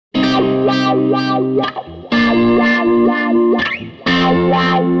Howdy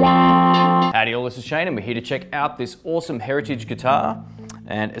all, this is Shane and we're here to check out this awesome heritage guitar.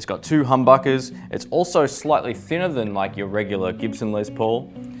 And it's got two humbuckers. It's also slightly thinner than like your regular Gibson Les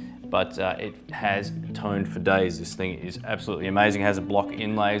Paul, but it has toned for days. This thing is absolutely amazing. It has a block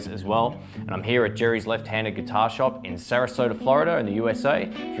inlays as well. And I'm here at Jerry's Left-Handed Guitar Shop in Sarasota, Florida in the USA.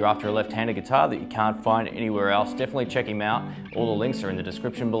 If you're after a left-handed guitar that you can't find anywhere else, definitely check him out. All the links are in the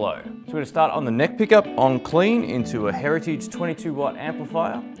description below. So we're going to start on the neck pickup on clean into a Heritage 22-watt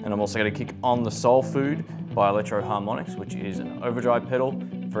amplifier. And I'm also going to kick on the Soul Food by Electro Harmonics, which is an overdrive pedal,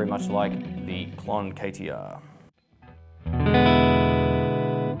 very much like the Klon KTR.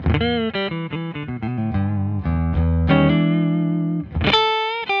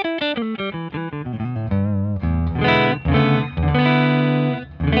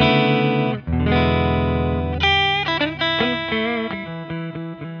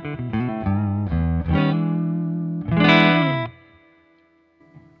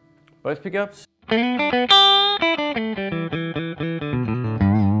 Both pickups.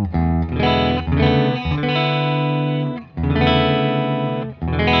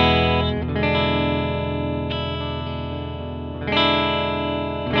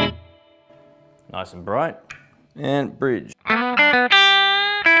 Nice and bright. And bridge.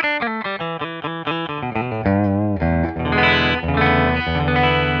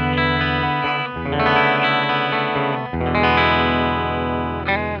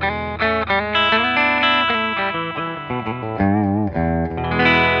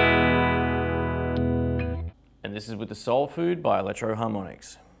 And this is with the Soul Food by Electro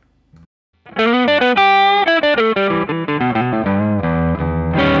Harmonics.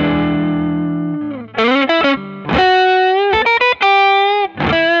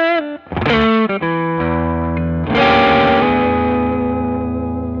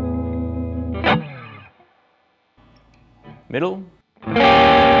 Middle.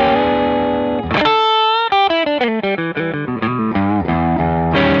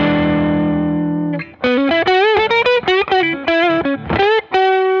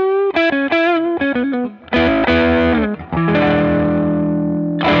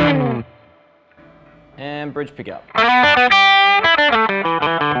 And bridge pickup.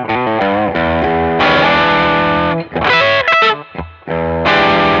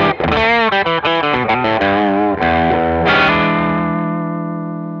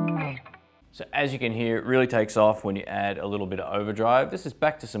 So as you can hear, it really takes off when you add a little bit of overdrive. This is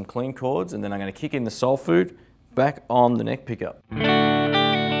back to some clean chords, and then I'm going to kick in the Soul Food back on the neck pickup.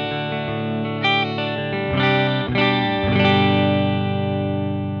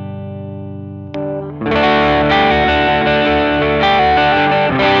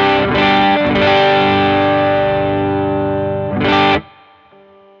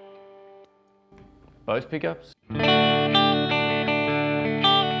 Both pickups.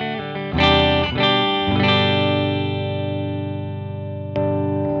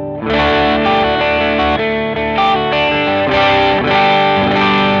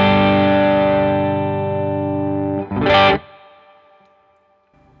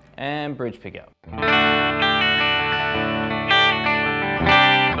 And bridge pickup.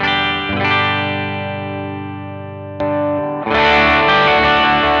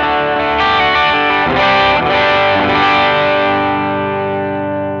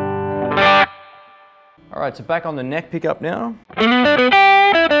 All right, so back on the neck pickup now.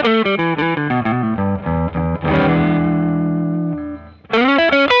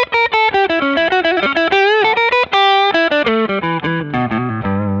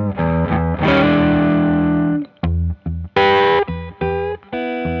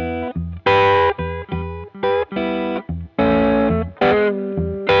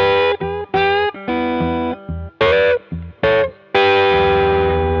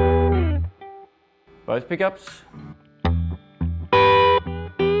 Both pickups.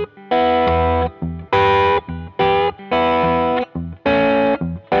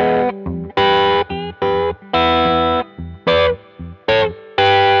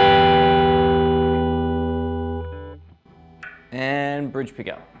 And bridge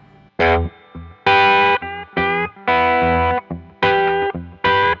pickup.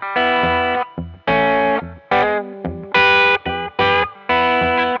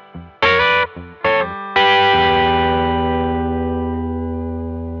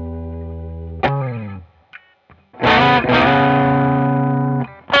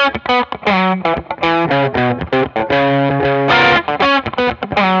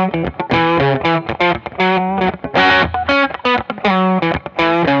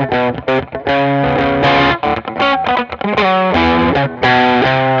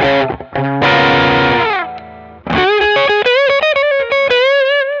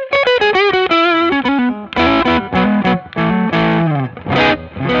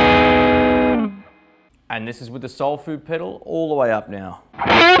 this is with the soul food pedal all the way up now.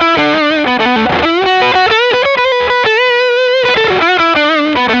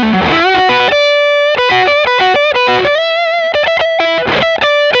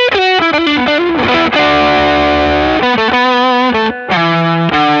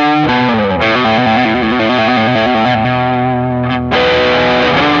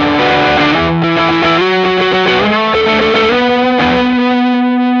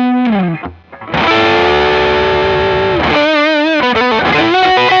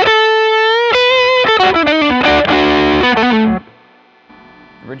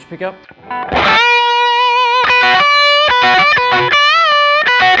 Bridge pickup.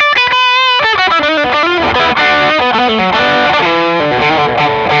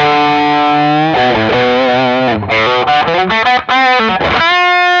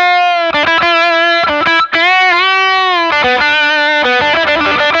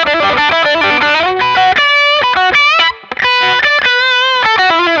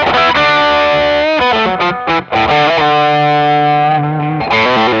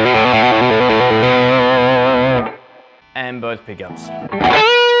 And both pickups.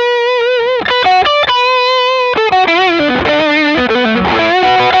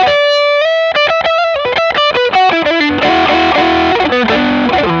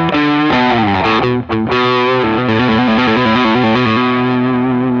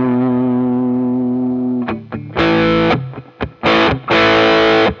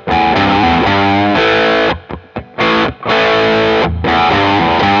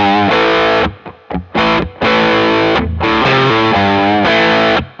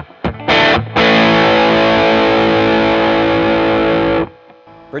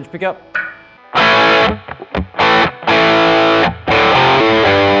 Bridge pickup.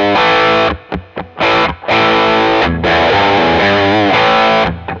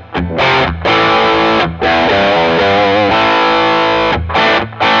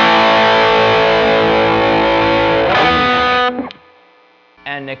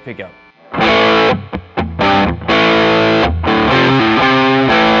 And neck pickup.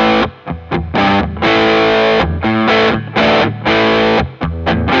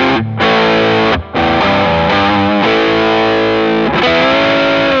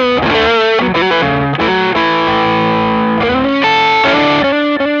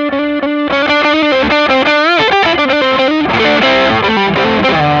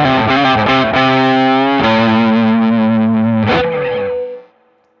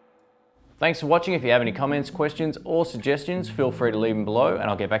 Thanks for watching. If you have any comments, questions, or suggestions, feel free to leave them below and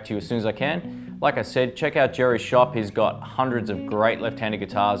I'll get back to you as soon as I can. Like I said, check out Jerry's shop. He's got hundreds of great left-handed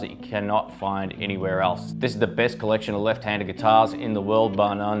guitars that you cannot find anywhere else. This is the best collection of left-handed guitars in the world,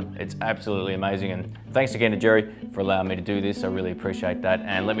 bar none. It's absolutely amazing. And thanks again to Jerry for allowing me to do this. I really appreciate that.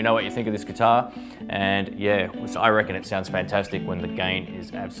 And let me know what you think of this guitar. And yeah, I reckon it sounds fantastic when the gain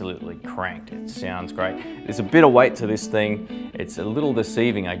is absolutely cranked. It sounds great. There's a bit of weight to this thing. It's a little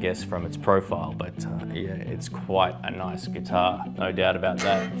deceiving, I guess, from its profile, but yeah, it's quite a nice guitar, no doubt about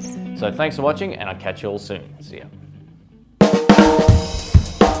that. So thanks for watching, and I'll catch you all soon. See ya.